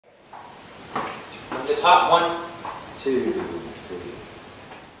top. 1, 2, 3.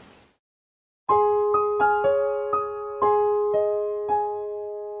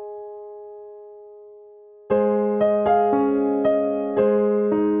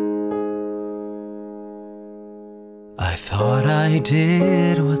 I thought I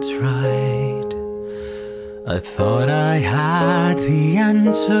did what's right. I thought I had the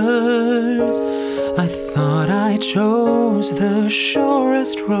answers. I thought I chose the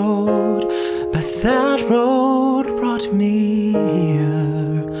surest road, but that road brought me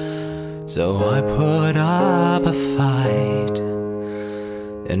here. So I put up a fight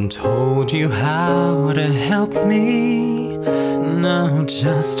and told you how to help me. Now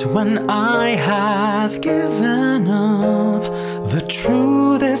just when I have given up, the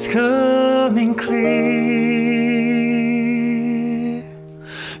truth is coming clear.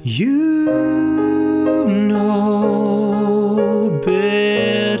 You know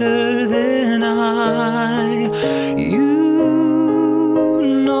better than I. You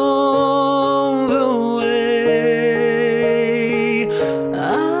know the way.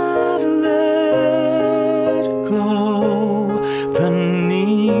 I've let go the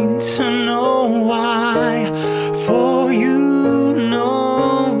need to know why, for you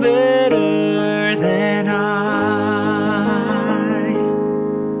know better than I.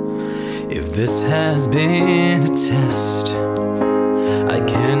 If this has been a test, I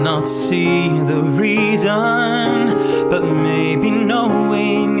cannot see the reason, but maybe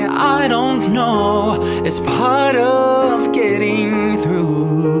knowing I don't know is part of getting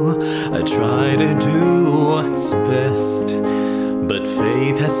through. I try to do what's best, but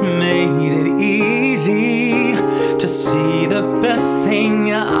faith has made it easy to see the best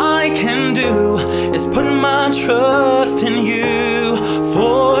thing I can do is put my trust in you,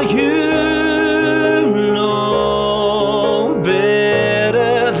 for you know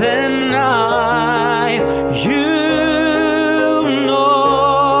better than I. You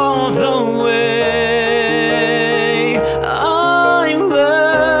know the way. I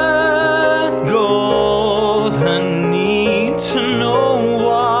let go the need to know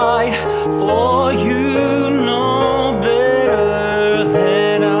why, for you know better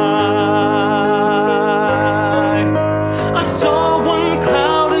than I. I saw one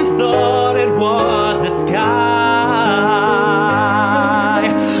cloud and thought it was the sky.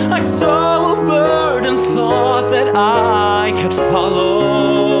 I saw a bird and thought that I could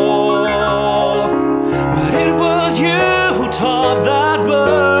follow, but it was you who taught that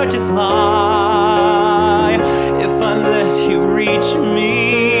bird to fly. If I let you reach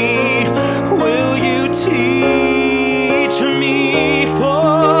me, will you teach me?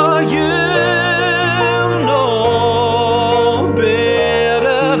 For you know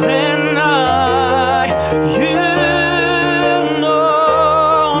better than I. You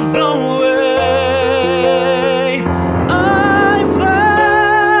know the